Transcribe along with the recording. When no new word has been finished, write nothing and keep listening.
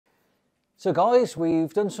So guys,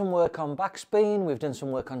 we've done some work on backspin, we've done some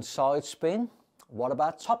work on side spin. What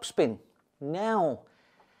about topspin? Now,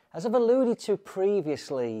 as I've alluded to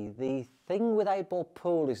previously, the thing with 8-ball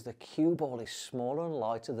pool is the cue ball is smaller and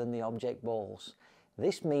lighter than the object balls.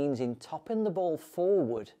 This means in topping the ball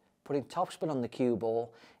forward, putting topspin on the cue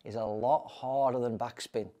ball is a lot harder than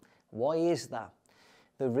backspin. Why is that?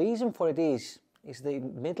 The reason for it is the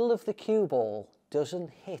middle of the cue ball doesn't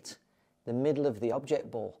hit the middle of the object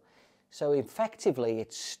ball. So effectively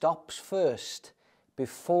it stops first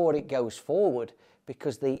before it goes forward,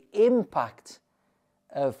 because the impact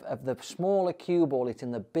of the smaller cue ball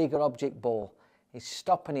hitting the bigger object ball is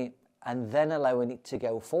stopping it and then allowing it to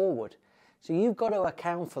go forward. So you've got to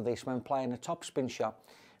account for this when playing a topspin shot.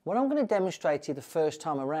 What I'm going to demonstrate to you the first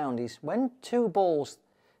time around is when two balls,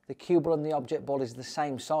 the cue ball and the object ball, is the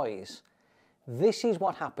same size, this is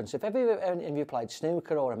what happens. If any of you played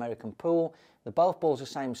snooker or American pool, both balls are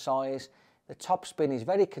the same size, the topspin is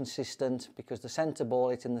very consistent because the centre ball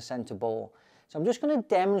hitting the centre ball. So I'm just going to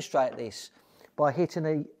demonstrate this by hitting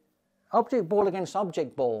an object ball against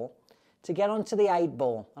object ball to get onto the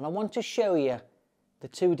 8-ball, and I want to show you the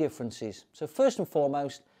two differences. So first and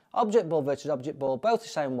foremost, object ball versus object ball, both the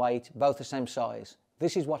same weight, both the same size.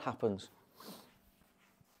 This is what happens.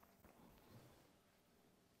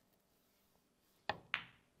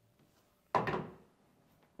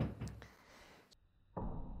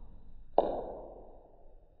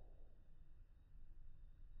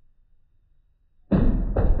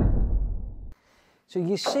 So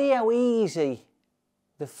you see how easy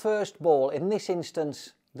the first ball, in this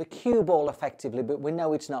instance, the cue ball effectively, but we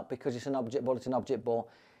know it's not because it's an object ball,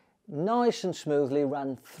 nice and smoothly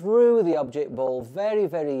ran through the object ball very,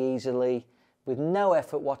 very easily with no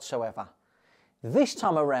effort whatsoever. This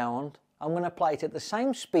time around, I'm going to play it at the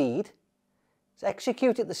same speed,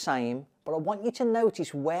 execute it the same, but I want you to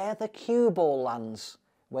notice where the cue ball lands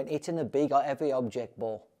when hitting a big or heavy object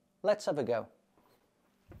ball. Let's have a go.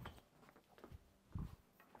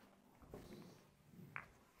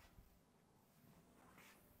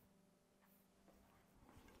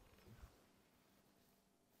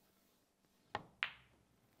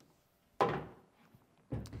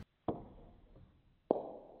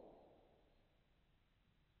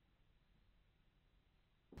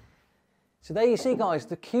 So there you see guys,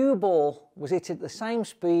 the cue ball was hit at the same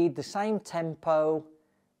speed, the same tempo,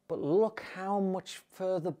 but look how much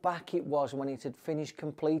further back it was when it had finished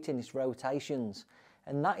completing its rotations.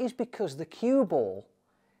 And that is because the cue ball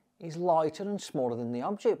is lighter and smaller than the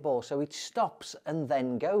object ball, so it stops and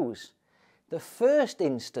then goes. The first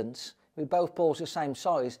instance, with both balls the same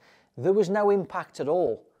size, there was no impact at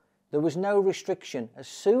all. There was no restriction. As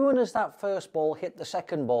soon as that first ball hit the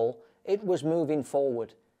second ball, it was moving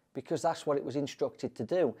forward, because that's what it was instructed to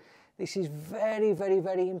do. This is very, very,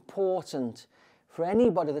 very important for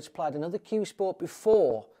anybody that's played another cue sport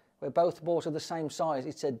before, where both balls are the same size.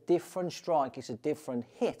 It's a different strike, it's a different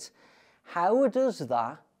hit. How does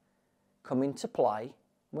that come into play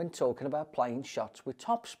when talking about playing shots with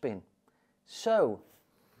topspin? So,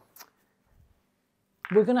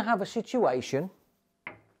 we're going to have a situation.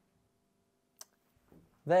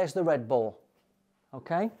 There's the red ball,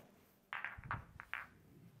 okay?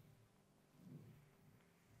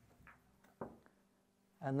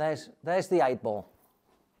 And there's the 8-ball.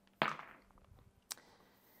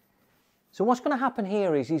 So what's going to happen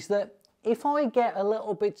here is that if I get a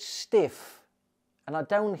little bit stiff and I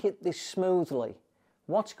don't hit this smoothly,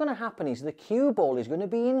 what's going to happen is the cue ball is going to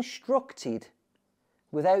be instructed,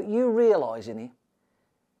 without you realising it,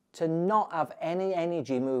 to not have any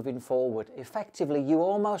energy moving forward. Effectively, you're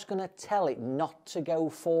almost going to tell it not to go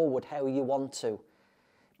forward how you want to,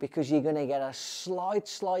 because you're going to get a slight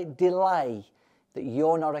delay that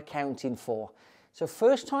you're not accounting for. So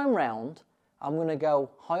first time round, I'm going to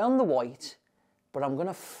go high on the white, but I'm going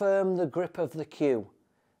to firm the grip of the cue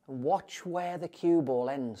and watch where the cue ball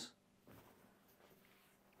ends.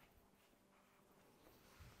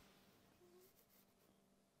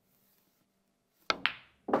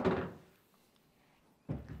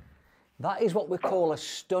 That is what we call a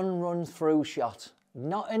stun run through shot.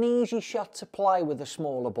 Not an easy shot to play with a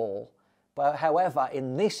smaller ball. But however,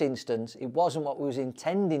 in this instance, it wasn't what we was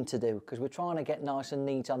intending to do, because we're trying to get nice and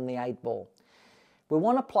neat on the 8-ball. We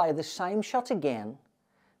want to play the same shot again,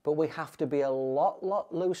 but we have to be a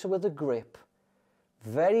lot looser with the grip.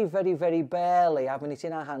 Very, very, very barely having it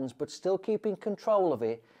in our hands, but still keeping control of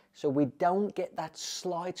it, so we don't get that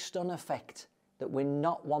slight stun effect that we're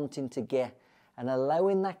not wanting to get, and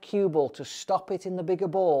allowing that cue ball to stop it in the bigger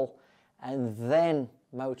ball, and then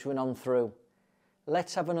motoring on through.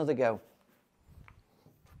 Let's have another go.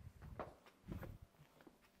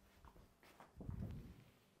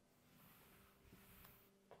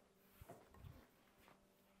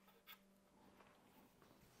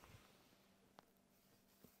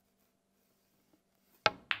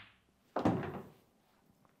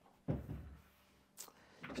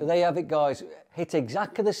 So there you have it, guys. Hit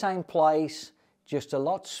exactly the same place, just a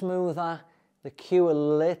lot smoother. The cue a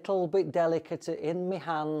little bit delicate in my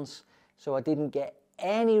hands, so I didn't get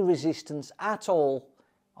any resistance at all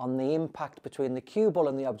on the impact between the cue ball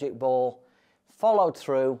and the object ball. Followed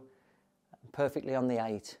through perfectly on the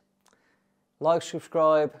 8. Like,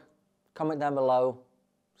 subscribe, comment down below.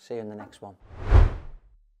 See you in the next one.